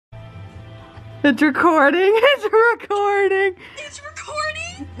It's recording. It's recording. It's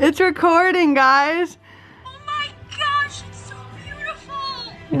recording? It's recording, guys. Oh my gosh, it's so beautiful.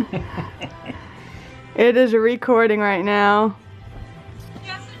 It is recording right now.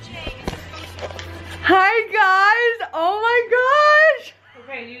 Yes, Jake. Hi, guys. Oh my gosh.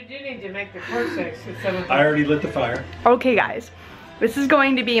 Okay, you do need to make the cortex at 7. I already lit the fire. Okay, guys. This is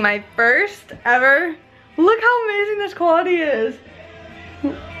going to be my first ever. Look how amazing this quality is.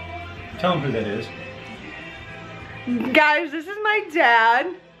 Tell them who that is. Guys, this is my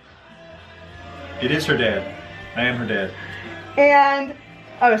dad. It is her dad. I am her dad. And,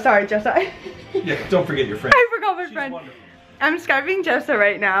 oh, sorry, Jessa. Yeah, don't forget your friend. I forgot my She's friend. wonderful. I'm Skyping Jessa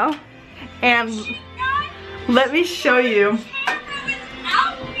right now. And let me show you.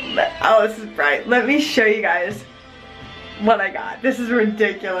 Oh, this is bright. Let me show you guys what I got. This is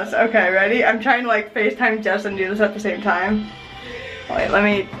ridiculous. Okay, ready? I'm trying to like FaceTime Jess and do this at the same time. Wait, let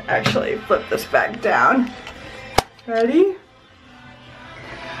me actually flip this back down. Ready?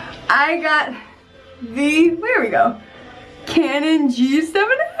 I got the, there we go, Canon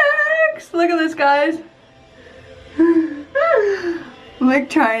G7X. Look at this, guys. I'm like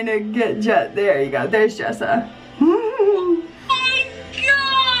trying to get Jet. There you go. There's Jessa. Oh my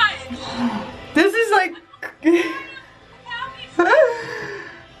god! This is like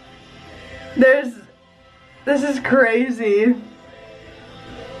this is crazy.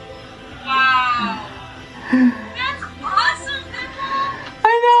 Wow. That's awesome, Nicole.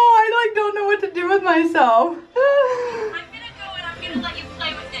 I know, I like don't know what to do with myself. I'm gonna go and I'm gonna let you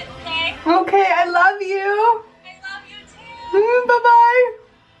play with it, okay? Okay, I love you. I love you too.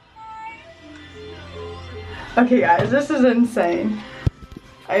 Bye-bye. Okay guys, this is insane.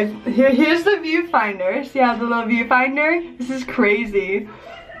 Here's the viewfinder. See how the little viewfinder? This is crazy.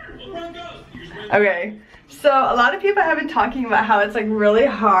 Okay, so a lot of people have been talking about how it's like really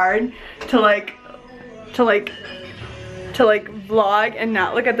hard to vlog and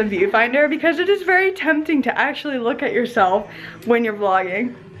not look at the viewfinder because it is very tempting to actually look at yourself when you're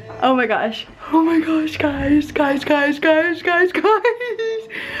vlogging. Oh my gosh, guys.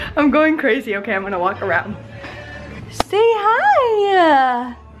 I'm going crazy. Okay, I'm gonna walk around. Say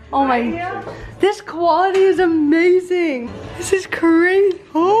hi. Oh my, this quality is amazing. This is crazy.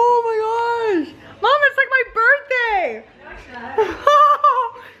 Oh my gosh. Mom, it's like my birthday.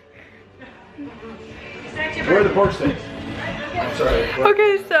 Where are the pork steaks? I'm sorry.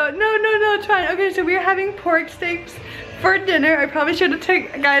 Okay, so, no, it's fine. Okay, so we're having pork steaks for dinner. I probably should have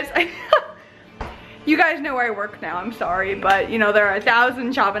taken, guys, you guys know where I work now, I'm sorry, but you know, there are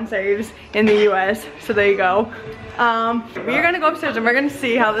 1,000 shop and saves in the US, so there you go. We're gonna go upstairs and we're gonna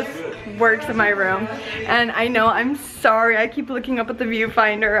see how this works in my room. And I know, I'm sorry, I keep looking up at the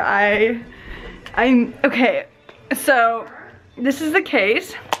viewfinder. I'm, okay, so this is the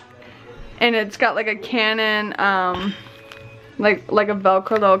case, and it's got like a Canon, like a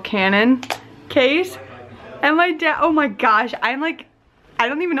Velcro little Canon case. And my dad, oh my gosh, I'm like, I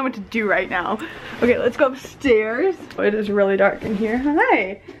don't even know what to do right now. Okay, let's go upstairs. Oh, it is really dark in here.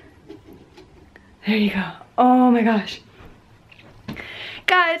 Hi. There you go. Oh my gosh.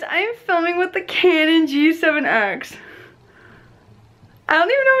 Guys, I'm filming with the Canon G7X. I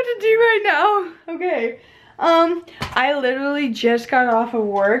don't even know what to do right now. Okay. I literally just got off of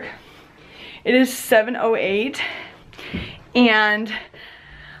work. It is 7:08. And,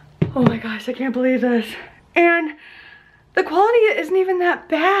 oh my gosh, I can't believe this. And the quality isn't even that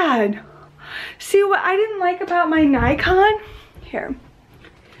bad. See, what I didn't like about my Nikon, here,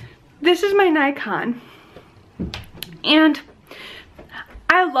 this is my Nikon, and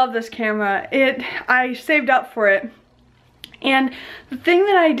I love this camera. I saved up for it, and the thing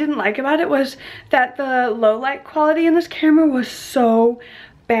that I didn't like about it was that the low light quality in this camera was so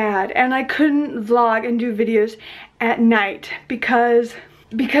bad, and I couldn't vlog and do videos at night because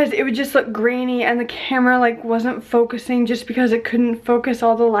it would just look grainy and the camera like wasn't focusing just because it couldn't focus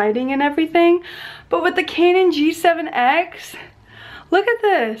all the lighting and everything. But with the Canon G7X, look at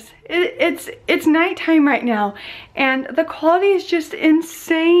this. It's nighttime right now and the quality is just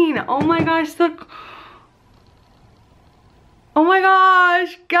insane. Oh my gosh, look. Oh my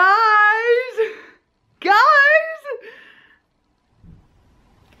gosh, guys.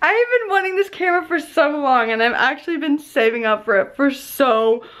 I've been wanting this camera for so long and I've actually been saving up for it for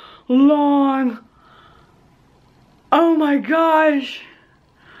so long. Oh my gosh.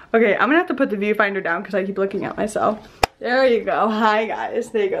 Okay, I'm gonna have to put the viewfinder down because I keep looking at myself. There you go. Hi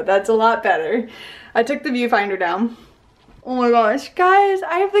guys. There you go. That's a lot better. I took the viewfinder down. Oh my gosh. Guys,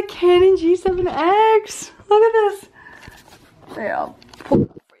 I have the Canon G7X. Look at this. There, I'll pull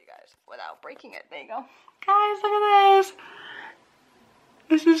it up for you guys without breaking it. There you go. Guys, look at this.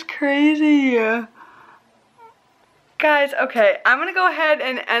 This is crazy. Guys, okay, I'm gonna go ahead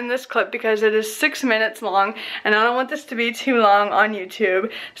and end this clip because it is 6 minutes long and I don't want this to be too long on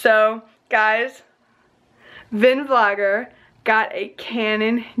YouTube. So, guys, Vin Vlogger got a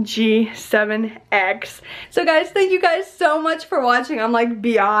Canon G7X. So guys, thank you guys so much for watching. I'm like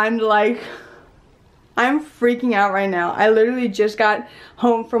beyond like, I'm freaking out right now. I literally just got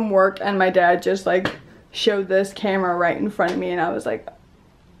home from work and my dad just like showed this camera right in front of me and I was like,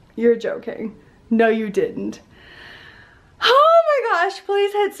 you're joking. No, you didn't. Oh my gosh,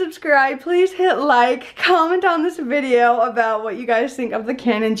 please hit subscribe, please hit like, comment on this video about what you guys think of the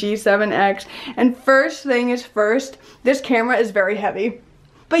Canon G7X. And first thing is first, this camera is very heavy.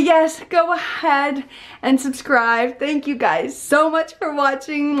 But yes, go ahead and subscribe. Thank you guys so much for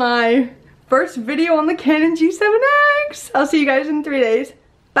watching my first video on the Canon G7X. I'll see you guys in 3 days.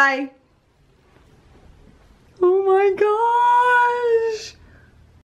 Bye. Oh my gosh.